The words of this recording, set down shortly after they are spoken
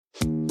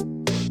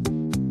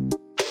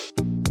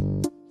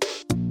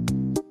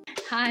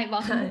Hi,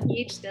 welcome to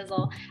PH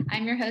Dizzle.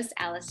 I'm your host,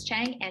 Alice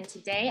Chang, and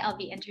today I'll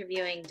be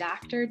interviewing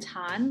Dr.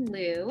 Tan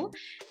Liu,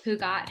 who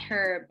got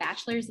her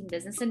bachelor's in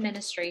business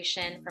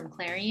administration from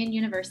Clarion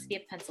University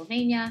of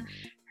Pennsylvania,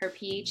 her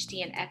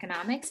PhD in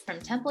economics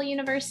from Temple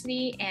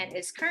University, and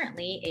is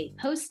currently a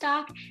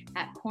postdoc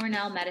at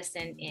Cornell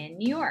Medicine in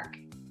New York.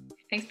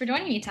 Thanks for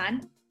joining me,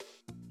 Tan.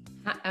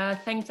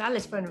 Thanks,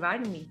 Alice, for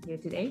inviting me here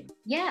today.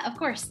 Yeah, of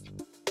course.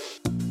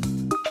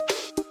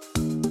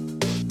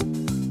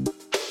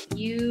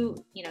 You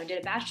did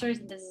a bachelor's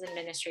in business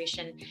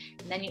administration,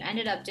 and then you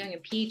ended up doing a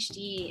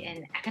PhD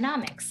in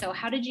economics. So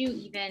how did you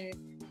even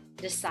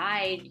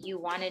decide you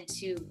wanted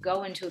to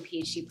go into a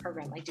PhD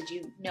program? Like, did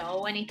you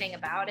know anything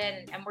about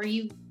it? And were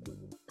you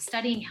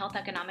studying health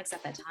economics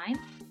at that time?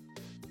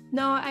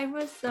 No, I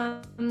was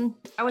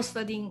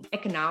studying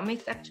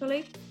economics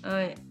actually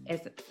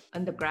as an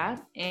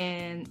undergrad,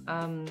 and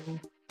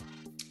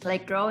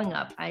growing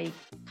up, I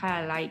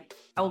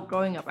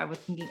was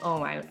thinking,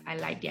 I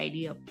like the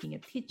idea of being a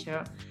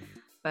teacher,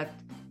 but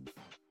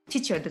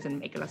teacher doesn't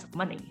make a lot of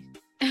money.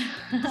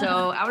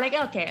 So I was like,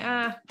 okay,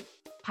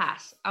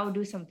 pass. I'll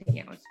do something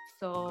else.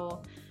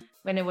 So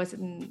when I was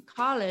in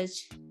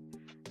college,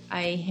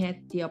 I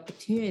had the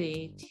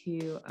opportunity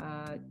to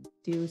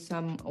do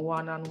some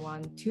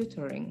one-on-one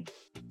tutoring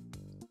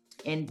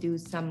and do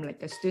some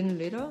like a student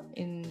leader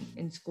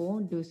in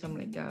school, do some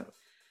like a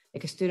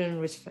student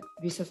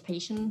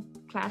resuscitation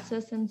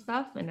classes and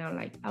stuff. And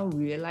I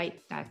really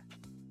like that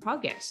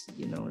progress,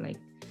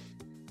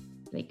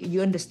 like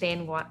you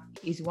understand what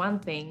is one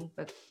thing,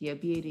 but the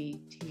ability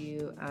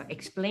to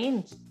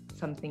explain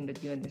something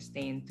that you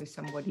understand to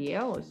somebody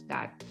else,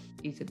 that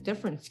is a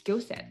different skill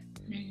set.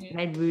 Mm-hmm.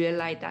 And I really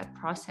like that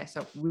process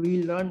of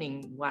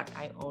relearning what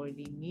I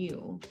already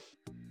knew.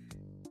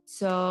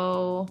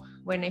 So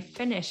when I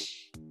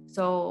finished,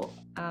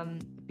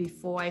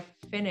 before I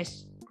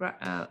finished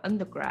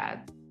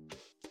undergrad,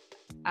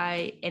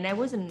 I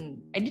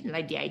didn't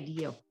like the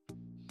idea of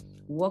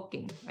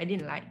working. I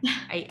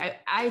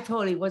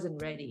totally wasn't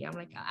ready. I'm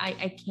like,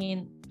 I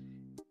can't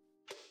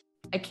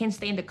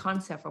stay in the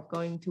concept of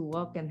going to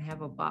work and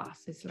have a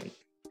boss. It's like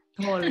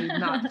totally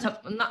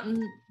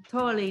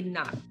totally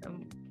not.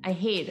 I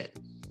hate it.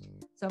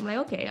 So I'm like,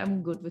 okay,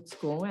 I'm good with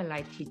school. I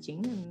like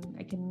teaching,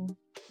 and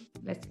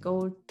let's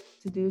go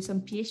to do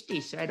some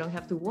PhD so I don't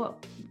have to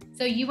work.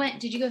 So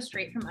did you go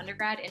straight from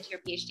undergrad into your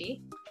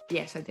PhD?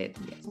 Yes, I did.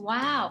 Yes.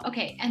 Wow.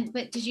 Okay.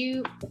 But did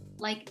you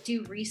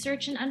do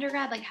research in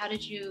undergrad? Like, how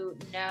did you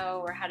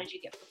know, or how did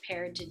you get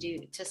prepared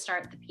to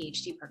start the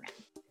PhD program?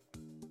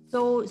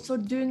 So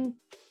during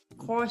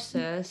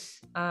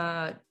courses,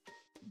 there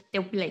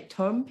will be like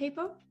term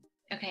paper.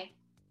 Okay.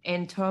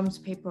 And terms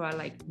paper are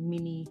like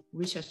mini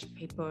research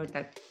paper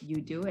that you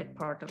do as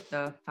part of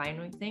the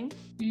final thing.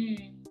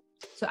 Mm.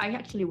 So I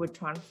actually would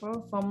transfer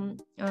from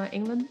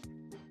England.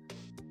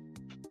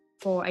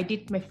 I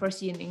did my first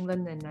year in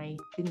England and I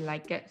didn't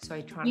like it, so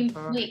I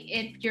transferred.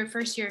 Your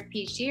first year of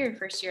PhD or your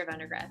first year of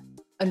undergrad?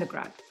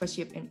 Undergrad, first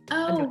year in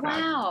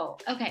undergrad. Wow.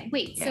 Okay,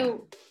 wait, yeah.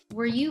 So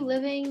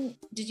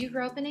did you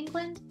grow up in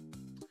England?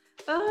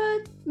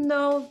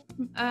 No,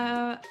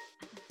 I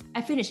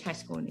finished high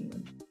school in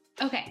England.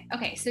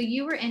 Okay, so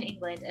you were in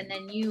England and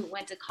then you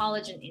went to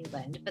college in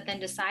England, but then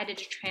decided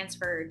to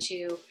transfer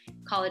to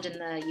college in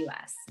the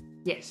US.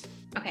 Yes.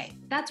 Okay,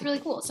 that's really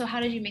cool. So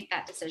how did you make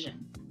that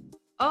decision?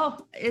 I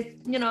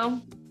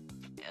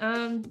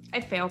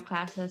failed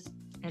classes,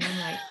 and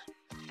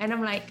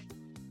I'm like,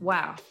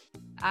 wow,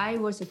 I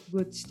was a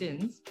good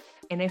student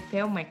and I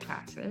failed my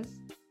classes.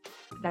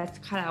 That's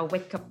kind of a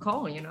wake-up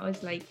call,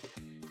 It's like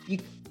you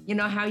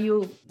know how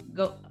you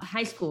go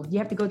high school, you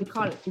have to go to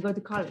college. You go to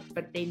college,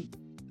 but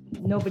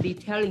nobody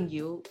telling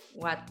you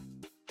what,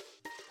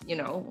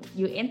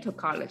 you enter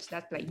college.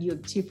 That's like you're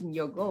achieving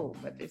your goal,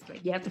 but it's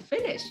like you have to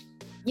finish.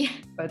 Yeah.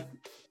 But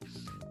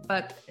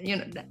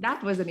that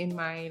wasn't in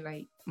my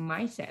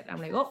mindset. I'm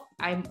like,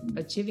 I'm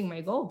achieving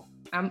my goal.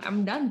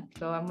 I'm done.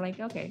 So I'm like,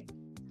 okay.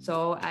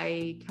 So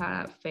I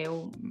kind of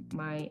failed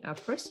my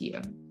first year,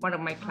 one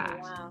of my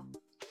class. Oh, wow.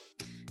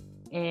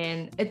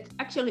 And it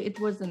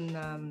wasn't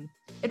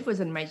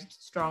my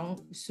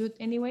strong suit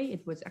anyway.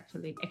 It was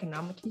actually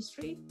economic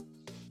history,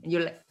 and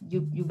you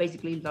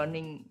basically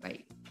learning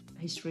like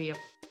history of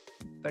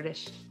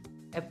British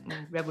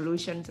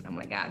revolutions, and I'm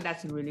like,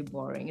 that's really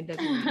boring. It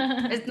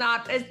doesn't. It's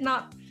not.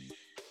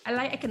 I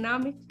like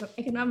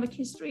economic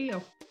history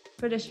of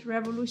British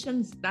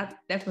revolutions. That's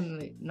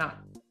definitely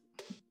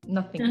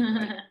nothing.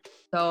 Right?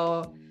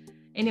 So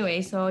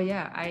anyway,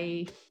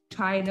 I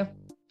tried to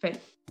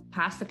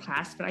pass the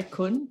class, but I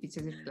couldn't because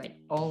it's like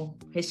all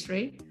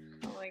history.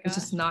 Oh my God. It's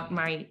just not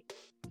my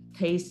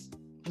taste,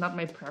 not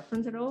my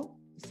preference at all.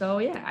 So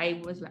I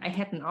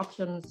had an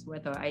option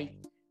whether I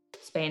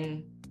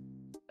spend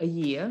a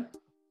year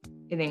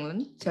in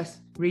England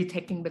just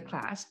retaking the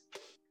class,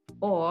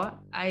 or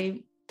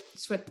I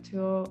switched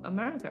to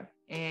America.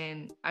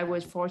 And I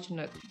was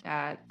fortunate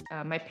that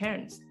my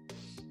parents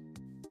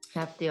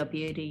have the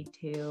ability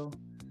to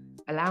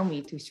allow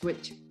me to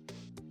switch.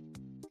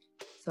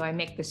 So I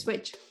make the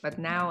switch, but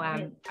now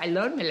I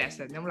learned my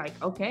lesson. I'm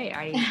like, okay,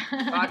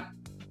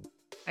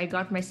 I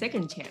got my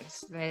second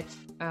chance. Let's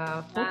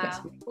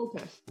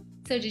focus.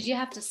 So did you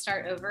have to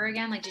start over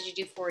again? Like, did you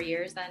do 4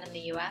 years then in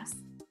the US?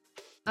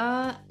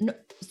 No,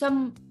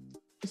 some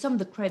of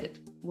the credit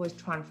was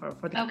transferred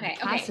for the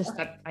classes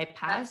that I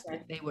passed.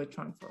 They were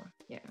transferred.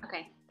 Yeah.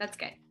 Okay, that's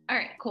good. All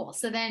right, cool.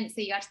 So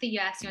you got to the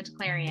US, you went to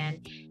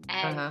Clarion,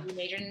 and you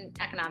majored in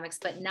economics,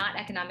 but not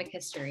economic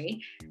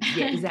history.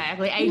 Yeah,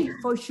 exactly.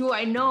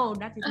 I know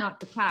that is not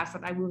the class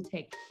that I will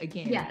take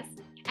again. Yes,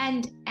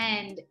 and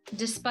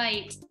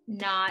despite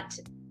not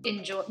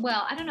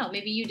I don't know,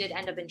 maybe you did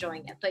end up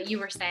enjoying it, but you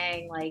were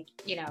saying like,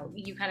 you know,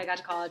 you kind of got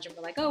to college and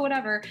were like, oh,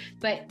 whatever.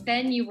 But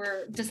then you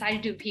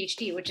decided to do a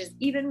PhD, which is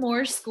even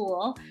more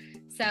school.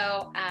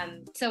 So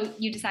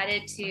you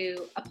decided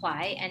to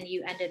apply and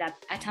you ended up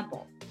at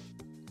Temple.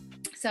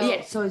 So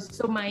yeah, so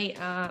my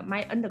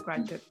my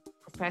undergraduate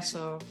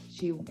professor,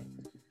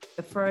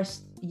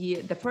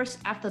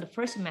 after the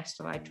first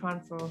semester, I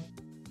transferred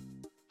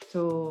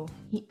to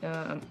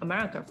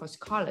America for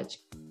college.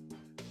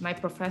 My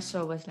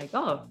professor was like,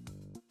 "Oh,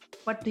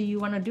 what do you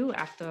want to do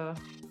after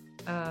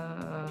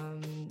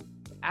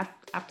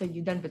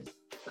you're done with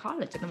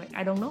college?" And I'm like,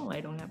 "I don't know.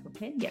 I don't have a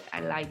plan yet. I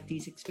like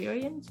this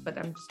experience, but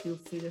I'm still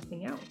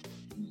figuring out."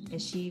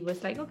 And she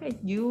was like, "Okay,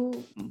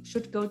 you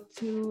should go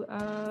to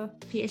a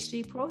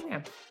PhD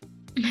program."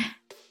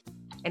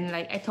 And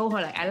like I told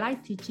her, like I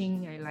like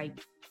teaching. I like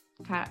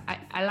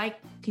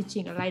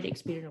teaching. I like the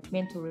experience of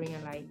mentoring.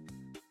 I like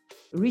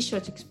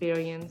research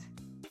experience.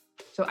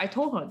 So I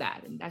told her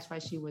that, and that's why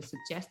she was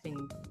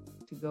suggesting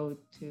to go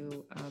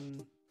to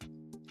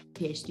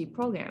PhD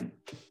program.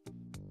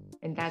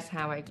 And that's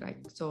how I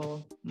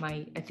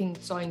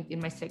in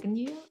my second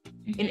year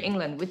in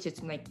England, which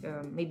is like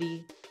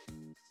maybe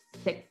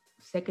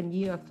second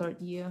year or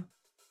third year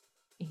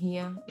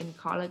here in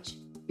college,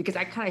 because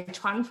I kind of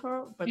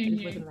transfer, but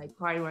it wasn't like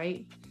quite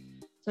right.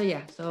 So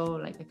yeah, so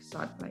like I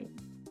started like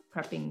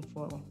prepping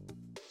for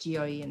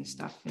GRE and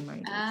stuff in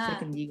my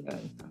second year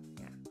and stuff.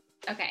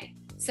 Yeah. Okay.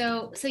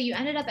 So you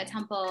ended up at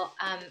Temple.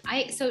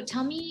 So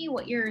tell me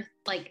what your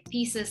like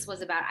thesis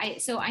was about.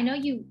 So I know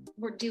you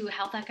do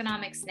health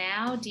economics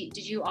now.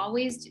 Did you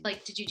always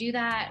did you do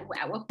that?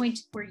 At what point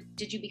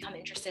did you become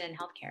interested in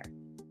healthcare?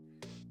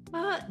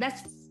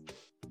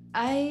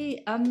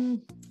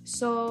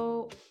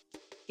 So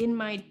in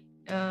my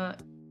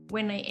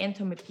when I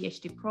entered my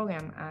PhD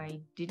program,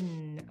 I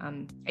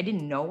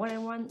didn't know what I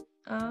want,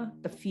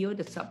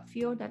 the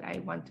subfield that I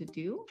want to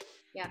do.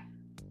 Yeah.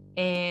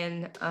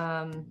 And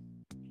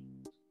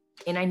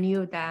I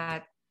knew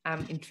that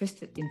I'm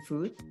interested in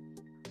food.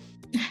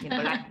 You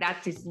know, like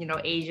that is, you know,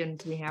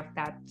 Asians, we have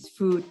that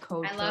food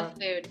culture. I love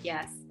food,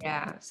 yes.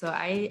 Yeah, so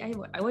I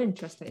was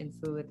interested in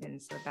food, and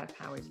so that's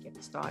how it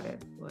get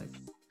started, was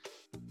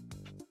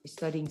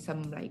studying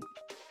some like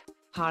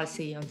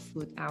policy on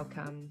food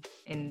outcome,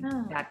 and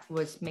that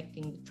was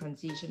making the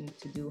transition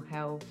to do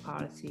health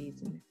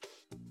policies and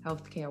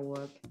healthcare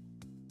work.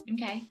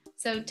 Okay,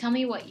 so tell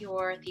me what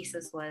your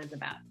thesis was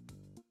about.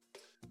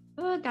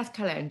 That's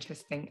kind of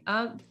interesting.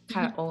 Kind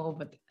of all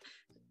over.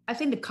 I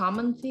think the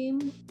common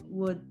theme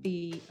would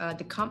be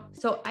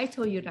so I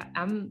told you that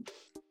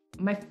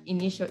my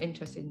initial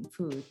interest in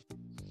food,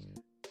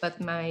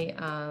 but my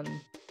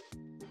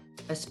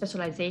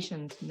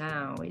specializations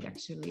now is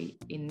actually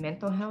in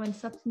mental health and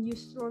substance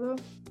use disorder.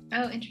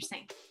 Oh,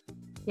 interesting.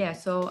 Yeah.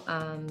 So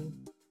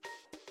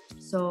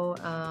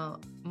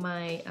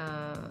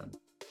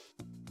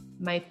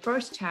my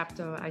first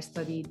chapter, I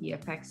studied the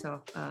effects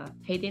of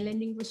payday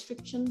lending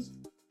restrictions.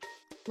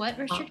 What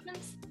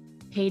restrictions?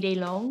 Payday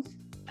loans.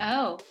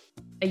 Oh.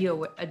 Are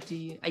you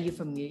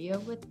familiar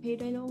with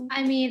payday loans?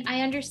 I mean,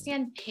 I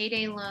understand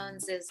payday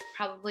loans is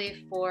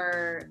probably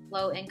for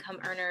low-income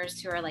earners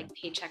who are like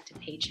paycheck to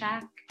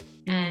paycheck,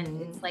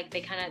 and it's like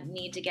they kind of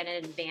need to get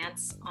an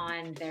advance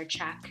on their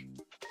check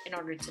in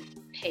order to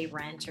pay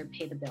rent or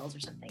pay the bills or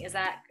something. Is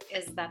that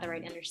the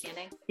right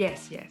understanding?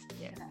 Yes. Okay.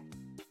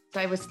 So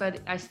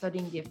I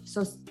studying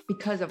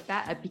because of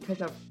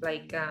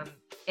like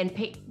and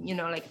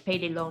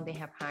payday loan, they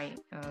have high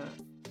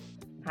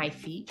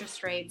fee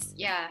interest rates.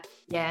 Yeah,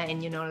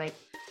 and you know, like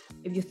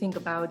if you think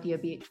about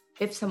if you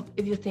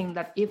think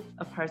that if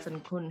a person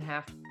couldn't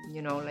have,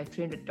 you know, like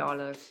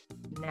 $300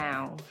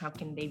 now, how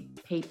can they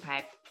pay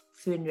back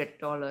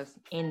 $300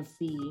 in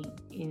fee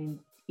in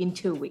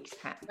 2 weeks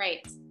time?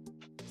 Right.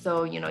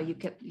 So you know, you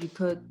could,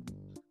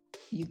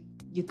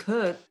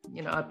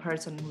 you know, a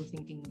person who's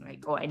thinking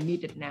like, oh, I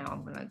need it now,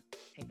 I'm gonna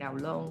take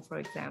out loan, for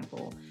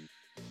example,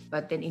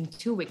 but then in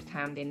 2 weeks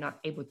time they're not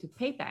able to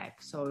pay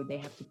back, so they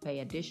have to pay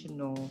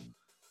additional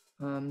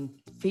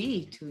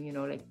fee to, you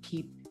know, like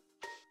to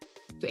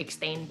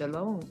extend the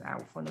loans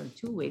out for another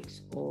 2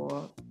 weeks,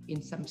 or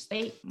in some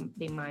state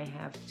they might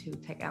have to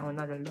take out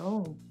another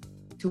loan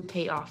to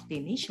pay off the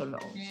initial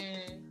loans.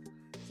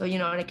 So you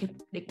know, like at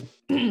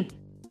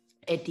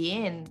the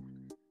end,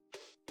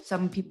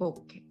 some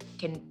people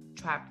can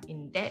trap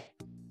in debt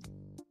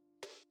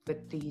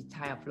with these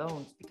type of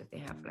loans because they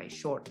have like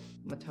short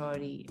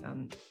maturity,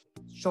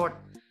 short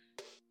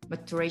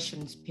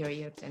maturation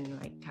periods and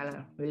like kind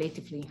of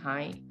relatively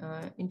high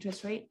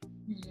interest rate.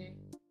 Mm-hmm.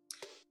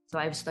 So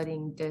I'm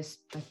studying this,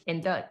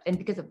 and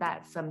because of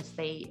that, some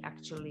state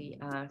actually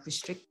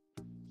restrict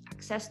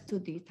access to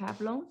these type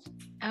of loans.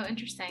 Oh,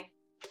 interesting.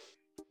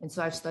 And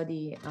so I've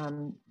studied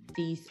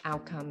these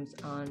outcomes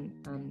on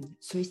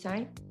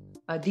suicide,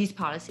 these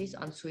policies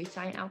on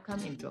suicide outcome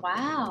and drug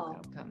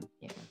outcome.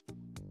 Yeah.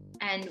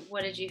 And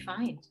what did you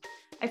find?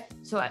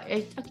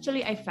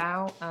 I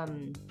found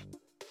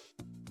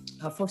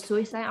for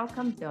suicide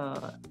outcome,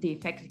 the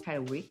effect is kind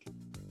of weak.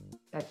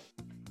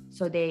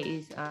 So there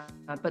is,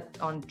 but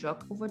on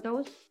drug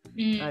overdose,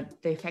 the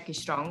effect is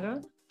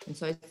stronger. And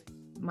so it's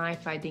my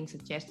finding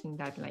suggesting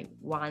that like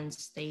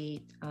once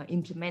they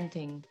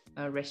implementing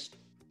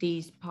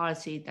these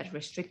policies that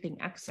restricting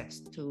access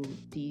to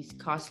these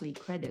costly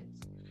credits,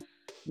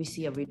 we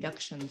see a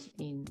reduction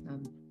in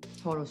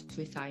total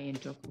suicide and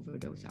drug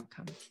overdose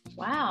outcomes.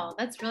 Wow,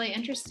 that's really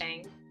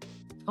interesting.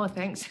 Oh,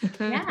 thanks.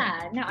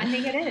 Yeah, no, I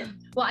think it is.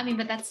 Well, I mean,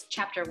 but that's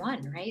chapter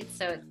 1, right?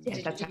 So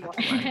yeah, that's chapter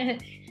 1.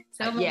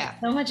 So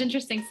much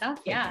interesting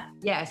stuff. Yeah.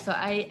 Yeah. So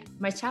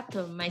my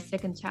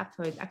second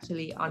chapter is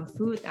actually on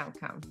food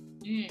outcome.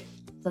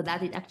 So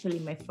that is actually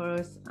my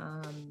first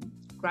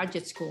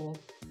graduate school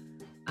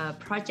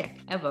project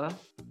ever.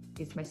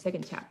 It's my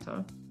second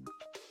chapter.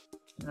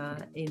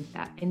 In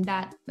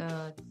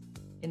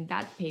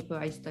that paper,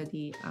 I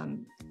study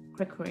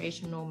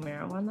recreational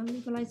marijuana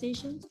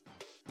legalizations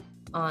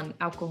on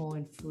alcohol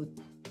and food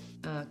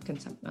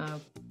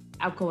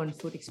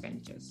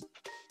expenditures.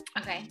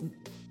 Okay.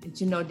 Do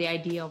you know the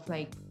idea of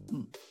like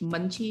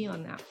munchie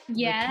on that?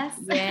 Yes.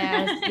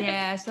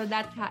 Yeah. So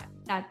that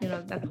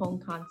whole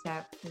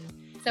concept.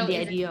 So the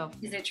idea of,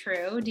 is it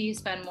true? Do you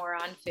spend more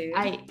on food?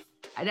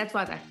 That's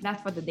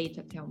what the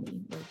data tell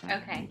me.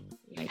 Okay.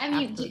 Like I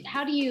mean,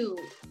 how do you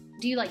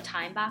like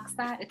time box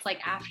that? It's like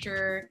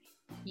after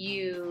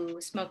you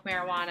smoke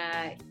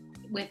marijuana,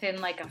 within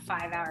like a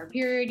 5-hour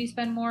period you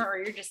spend more, or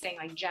you're just saying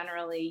like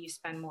generally you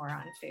spend more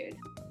on food?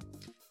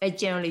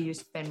 Generally you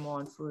spend more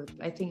on food.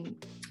 I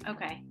think.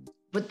 Okay.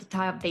 With the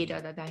type of data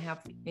that I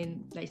have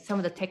in like some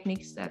of the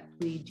techniques that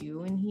we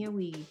do in here,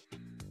 we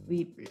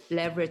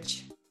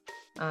leverage.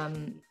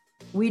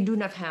 We do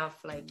not have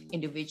like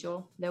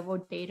individual level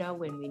data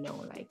when we know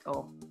like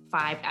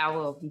 5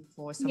 hours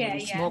before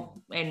somebody smoked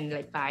and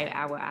like 5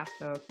 hours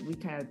after. We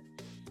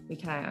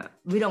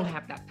don't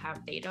have that type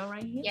of data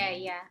right here.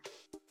 Yeah.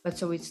 But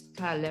so it's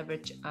kind of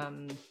leverage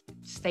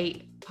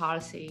state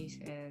policies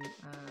and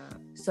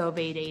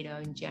survey data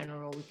in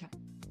general.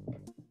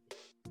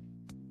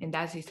 And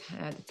that is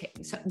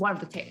one of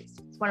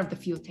the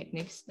few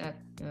techniques that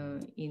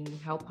in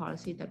health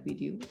policy that we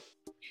do.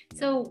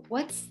 So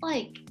what's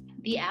like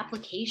the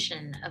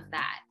application of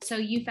that? So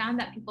you found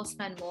that people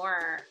spend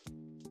more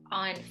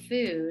on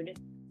food.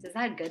 Is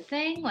that a good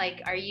thing?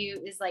 Like,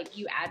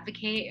 you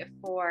advocate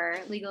for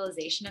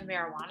legalization of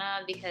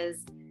marijuana because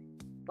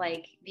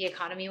like the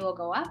economy will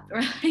go up,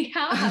 or like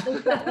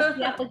what's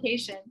the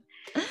application?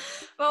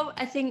 Well,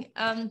 I think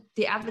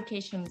the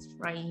applications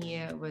right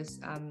here was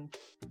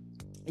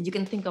you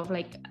can think of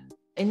like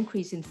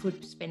increase in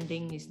food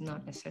spending is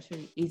not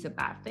necessarily is a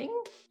bad thing,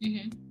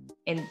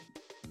 and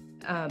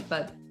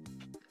but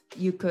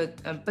you could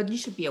but you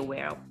should be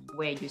aware of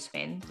where you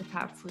spend the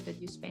type of food that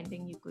you're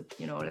spending. You could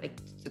like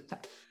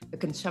the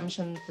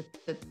consumption,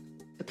 the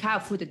kind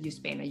of food that you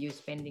spend. Are you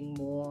spending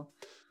more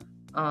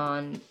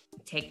on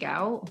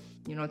takeout?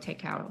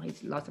 Takeout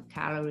has lots of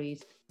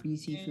calories,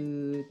 greasy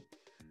food,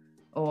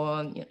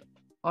 or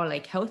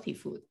like healthy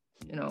food.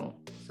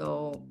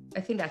 So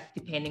I think that's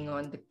depending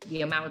on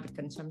the amount of the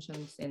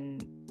consumptions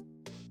and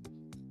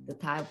the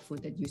type of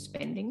food that you're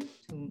spending.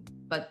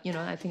 But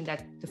I think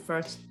that the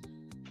first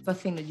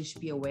thing that you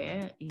should be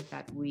aware is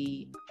that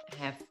we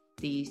have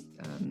these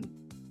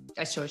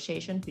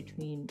association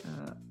between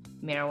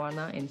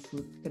marijuana and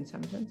food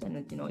consumptions,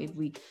 and if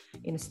we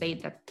in a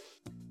state that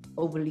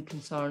overly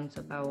concerned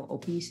about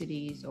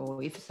obesity,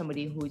 or if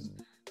somebody who's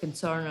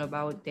concerned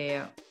about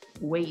their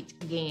weight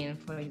gain,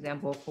 for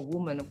example, for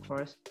women, of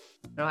course,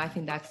 I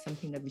think that's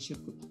something that we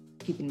should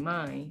keep in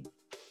mind.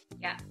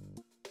 Yeah.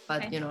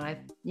 But okay.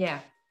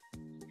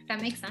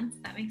 That makes sense.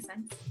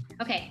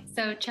 Okay,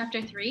 so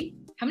chapter 3.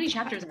 How many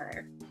chapters are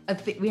there?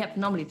 We have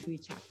normally 3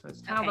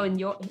 chapters. How about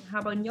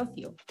in your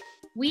field?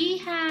 We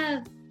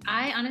have.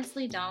 I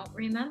honestly don't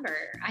remember.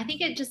 I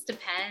think it just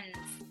depends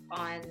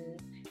on.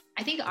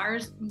 I think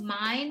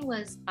mine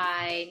was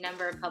by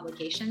number of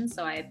publications.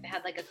 So I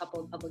had like a couple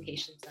of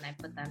publications and I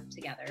put them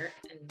together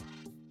and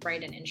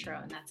write an intro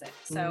and that's it.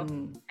 So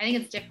I think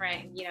it's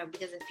different,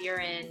 because if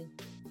you're in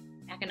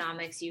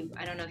economics,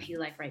 I don't know if you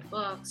like write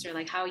books or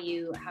like how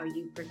you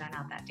present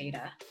out that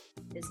data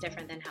is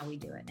different than how we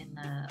do it in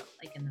the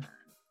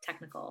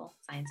technical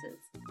sciences.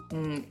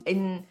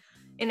 In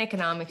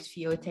economics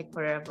field, it takes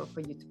forever for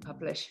you to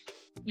publish.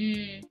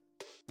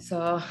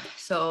 So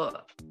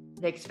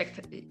the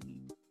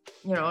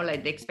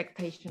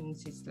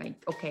expectations is like,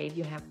 okay, if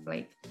you have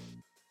like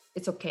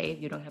it's okay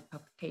if you don't have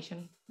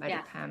publication by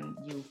the time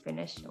you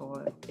finish,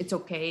 or it's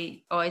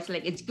okay, or it's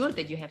like it's good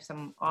that you have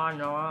some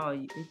honor, or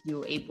if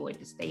you're able at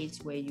the stage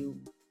where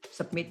you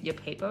submit your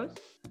papers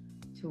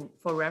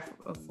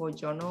for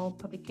journal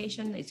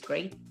publication. It's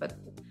great, but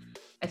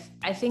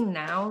I think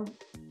now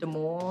the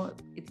more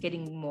it's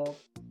getting more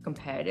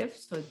competitive,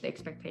 so the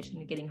expectation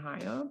is getting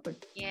higher.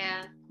 But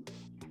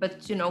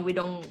you know,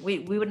 we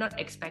would not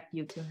expect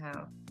you to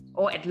have,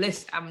 or at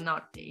least I'm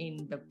not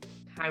in the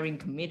hiring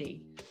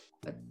committee,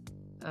 but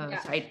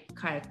so I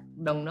kind of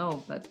don't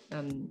know, but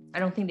I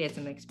don't think there's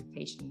an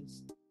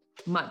expectations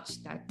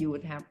much that you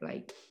would have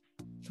like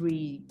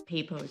 3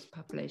 papers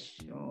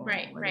published or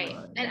right.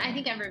 And I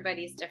think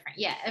everybody's different.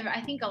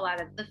 I think a lot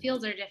of the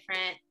fields are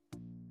different,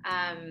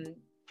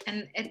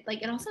 and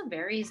it also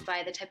varies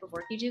by the type of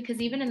work you do,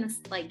 because even in this,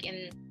 like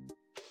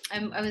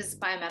I was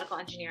biomedical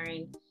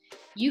engineering,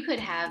 you could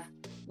have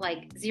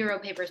like 0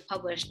 papers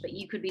published, but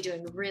you could be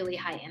doing really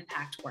high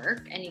impact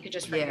work, and you could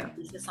just write your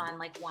thesis on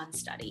like 1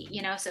 study,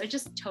 you know. So it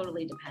just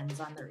totally depends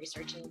on the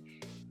research, and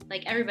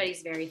like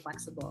everybody's very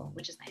flexible,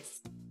 which is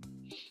nice.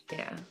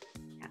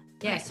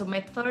 Yeah. So my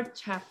 3rd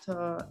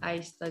chapter, I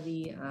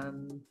study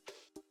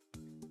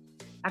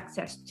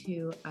access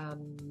to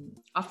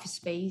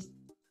office-based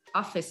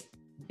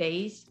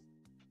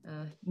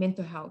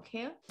mental health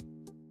care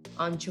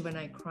on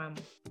juvenile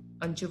crimes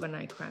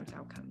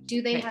outcomes.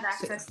 Do they have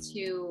access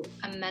to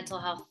a mental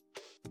health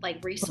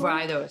like resource?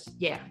 Providers,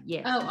 yeah.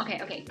 Oh,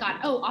 okay, got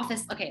it. Oh,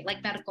 office, okay,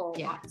 like medical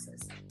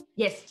offices.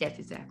 Yes,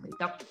 exactly.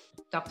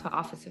 Doctor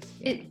offices.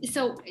 Yeah.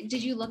 So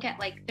did you look at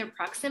like their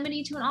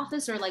proximity to an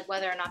office, or like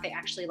whether or not they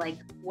actually like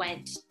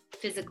went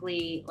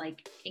physically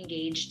like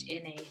engaged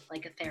in a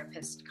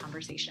therapist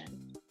conversation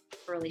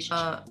or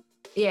relationship?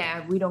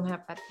 We don't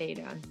have that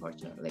data,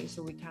 unfortunately.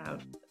 So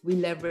we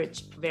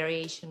leverage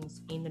variations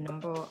in the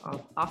number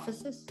of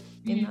offices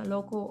in a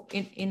local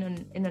in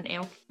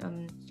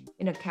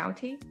a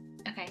county.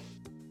 Okay.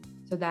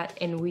 So that,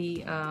 and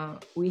we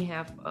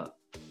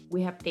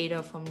have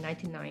data from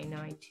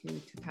 1999 to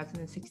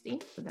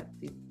 2016. So that's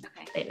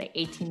like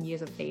 18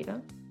 years of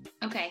data.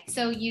 Okay.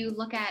 So you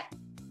look at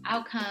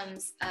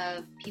outcomes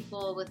of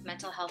people with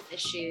mental health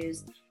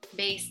issues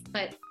based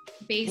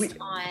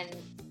on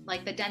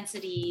like the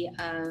density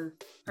of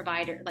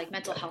provider, like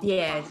mental health.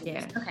 Yes.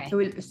 Okay.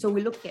 So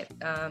we look at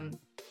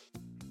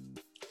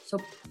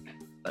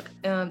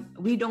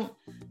we don't.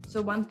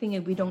 So one thing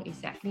is we don't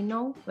exactly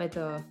know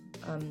whether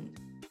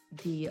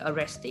the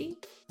arrestee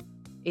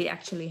it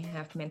actually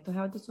have mental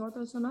health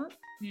disorders or not.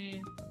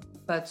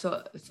 But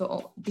so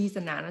these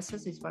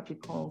analysis is what we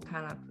call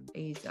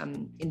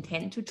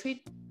intent to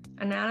treat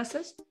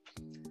analysis,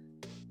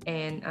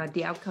 and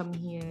the outcome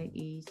here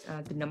is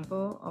the number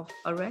of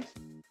arrests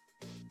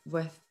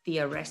with the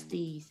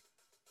arrestees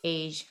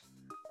age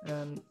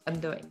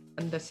under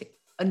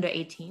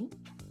 18.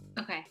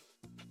 Okay.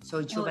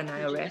 So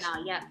juvenile arrest.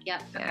 Yep.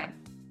 Okay. Yeah.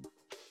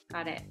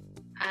 Got it.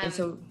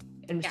 So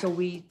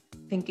we're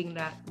thinking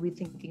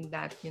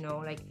that, you know,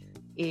 like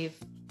if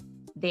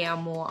there are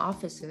more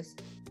officers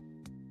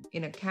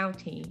in a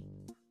county,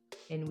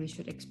 then we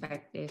should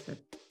expect there's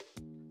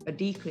a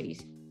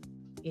decrease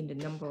in the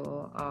number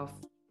of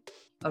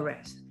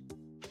arrests,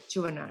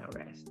 juvenile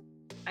arrests.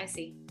 I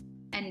see.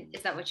 And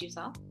is that what you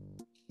saw?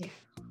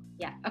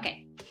 Yeah.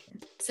 Okay.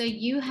 So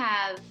you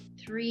have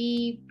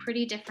 3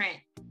 pretty different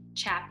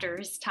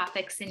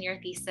topics in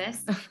your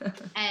thesis,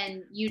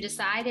 and you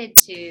decided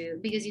to,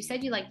 because you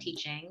said you like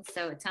teaching,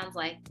 so it sounds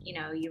like, you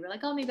know, you were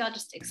like, oh, maybe I'll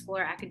just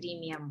explore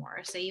academia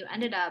more. So you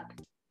ended up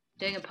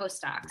doing a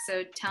postdoc.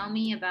 So tell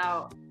me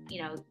about,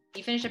 you know,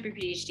 you finished up your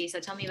PhD,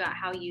 so tell me about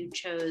how you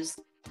chose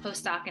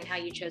postdoc and how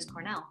you chose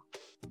Cornell.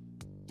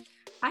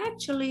 I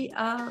actually,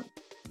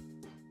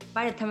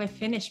 by the time I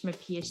finished my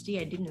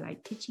PhD, I didn't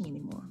like teaching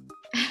anymore.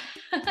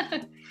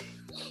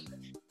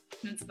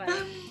 That's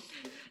funny.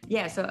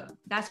 Yeah, so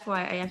that's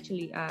why I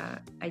actually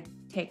I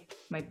take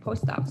my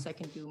postdoc so I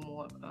can do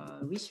more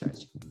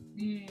research.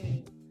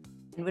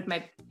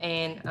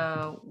 And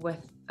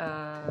with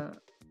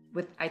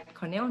at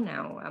Cornell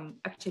now, I'm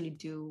actually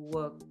do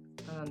work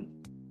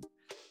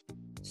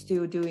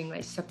still doing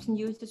like substance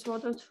use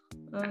disorder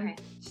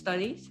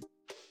studies,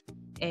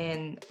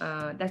 and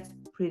that's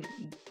pretty.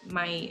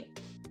 My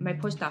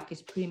postdoc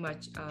is pretty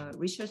much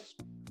research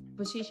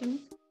positions.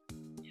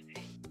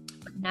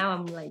 Now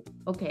I'm like,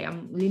 okay,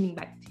 I'm leaning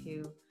back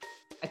to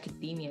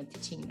academia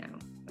teaching now.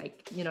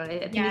 Like, you know,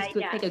 I think it's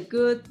good to take a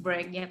good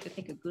break. You have to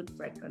take a good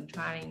break on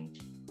trying.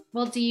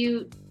 Well, do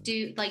you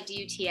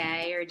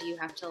TA, or do you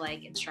have to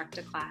like instruct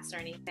a class or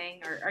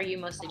anything? Or are you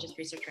mostly just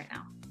research right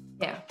now?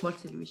 Yeah,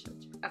 mostly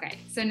research. Okay.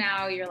 So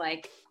now you're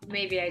like,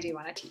 maybe I do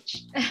want to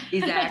teach.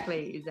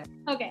 Exactly.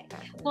 Okay.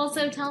 Well,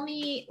 so tell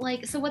me,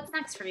 like, so what's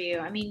next for you?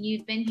 I mean,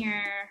 you've been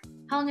here,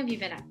 how long have you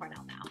been at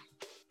Cornell now?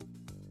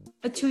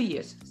 2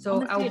 years.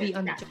 So I'll be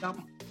on the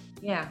job.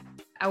 Yeah,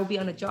 I will be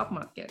on the job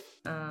market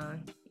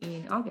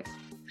in August.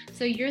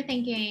 So you're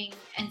thinking,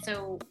 and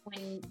so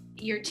when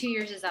your 2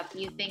 years is up,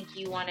 you think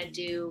you want to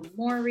do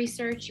more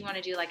research? You want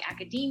to do like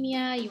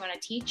academia? You want to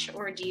teach?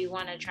 Or do you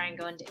want to try and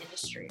go into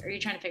industry? Or are you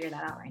trying to figure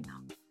that out right now?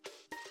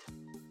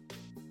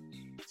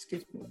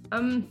 Excuse me.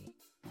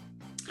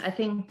 I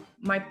think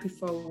my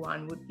preferred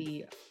one would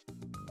be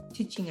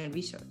teaching and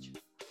research.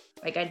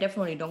 Like I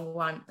definitely don't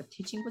want a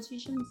teaching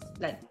position,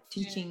 like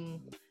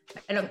teaching.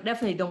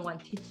 Definitely don't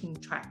want teaching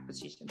track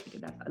position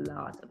because that's a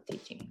lot of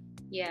teaching.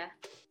 Yeah,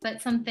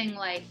 but something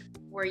like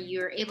where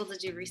you're able to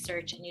do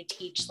research and you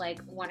teach like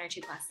 1 or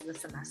 2 classes a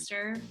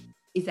semester.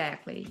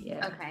 Exactly.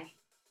 Yeah. Okay.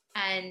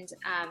 And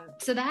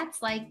so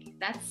that's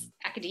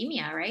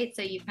academia, right?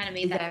 So you've kind of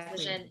made that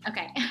decision.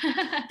 Okay.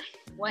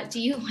 What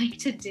do you like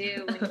to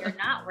do when you're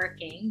not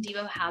working? Do you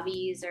have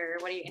hobbies or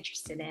what are you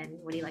interested in?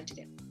 What do you like to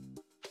do?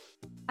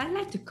 I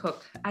like to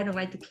cook. I don't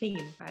like to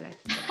clean. I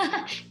like to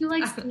cook. Who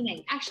likes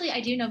cleaning? Actually, I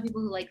do know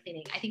people who like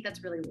cleaning. I think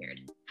that's really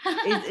weird.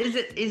 Is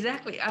it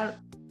exactly?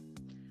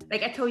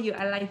 Like I told you,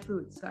 I like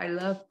food, so I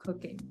love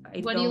cooking.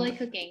 What do you like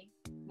cooking?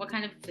 What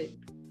kind of food?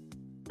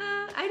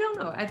 I don't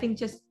know. I think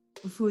just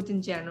food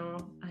in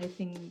general. I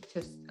think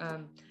just I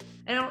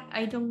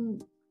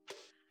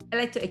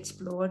like to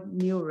explore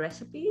new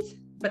recipes,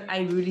 but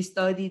I really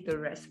study the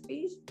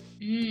recipes.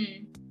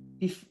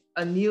 If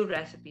a new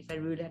recipes, I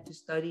really have to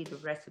study the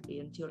recipe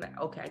until like,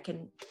 okay, I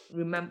can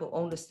remember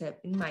all the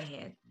steps in my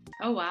head.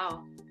 Oh,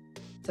 wow.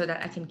 So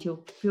that I can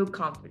feel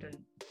confident.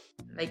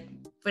 Like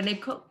when I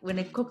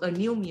cook a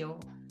new meal,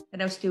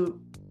 and I'm still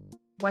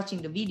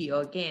watching the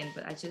video again,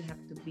 but I just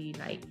have to be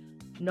like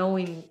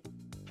knowing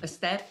a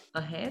step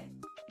ahead.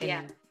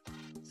 Yeah.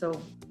 So,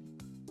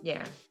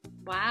 yeah.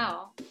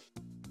 Wow.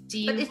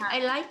 I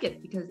like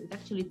it because it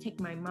actually takes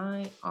my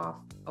mind off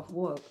of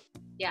work.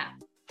 Yeah.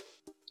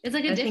 It's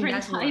like a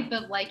different type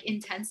of like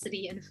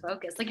intensity and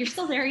focus. Like you're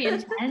still very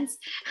intense,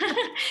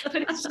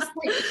 but it's just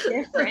like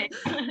different.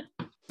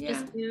 Yeah.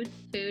 Just food,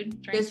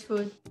 drink. Just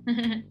food.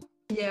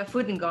 Yeah,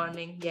 food and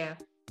gardening. Yeah.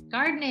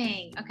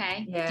 Gardening.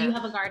 Okay. Yeah. Do you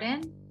have a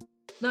garden?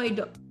 No, I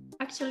don't.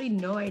 Actually,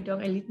 no, I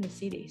don't. I live in the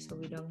city, so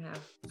we don't have.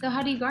 So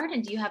how do you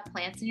garden? Do you have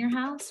plants in your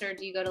house, or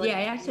do you go to like? Yeah,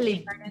 I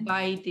actually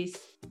buy this.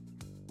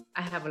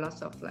 I have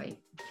lots of like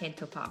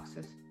planter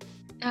boxes.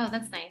 Oh,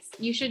 that's nice.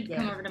 You should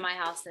come over to my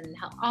house and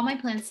help. All my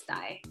plants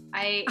die.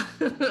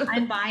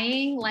 I'm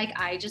buying, like,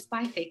 I just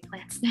buy fake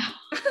plants now.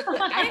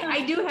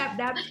 I do have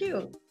that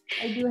too.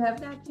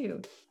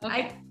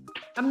 Okay.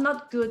 I'm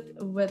not good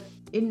with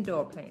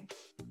indoor plants.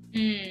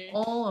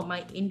 All of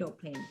my indoor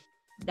plants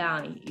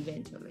die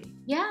eventually.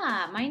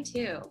 Yeah, mine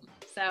too.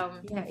 So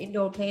yeah,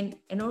 indoor plant,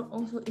 and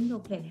also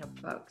indoor plant have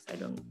bugs.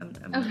 I'm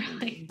not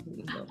really into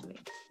indoor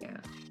plants. Yeah.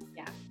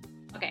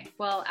 Okay,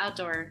 well,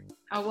 outdoor.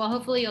 Oh, well,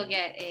 hopefully you'll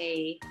get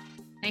a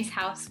nice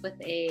house with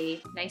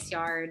a nice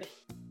yard.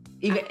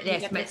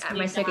 Yes,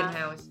 my second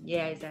house.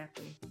 Yeah,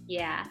 exactly.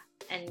 Yeah,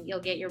 and you'll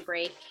get your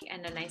break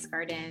and a nice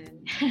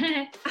garden.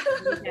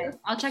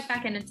 I'll check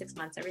back in 6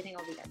 months. Everything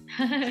will be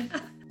good.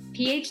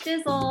 PH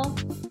Dizzle.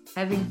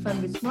 Having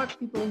fun with smart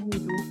people who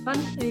do fun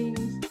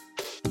things.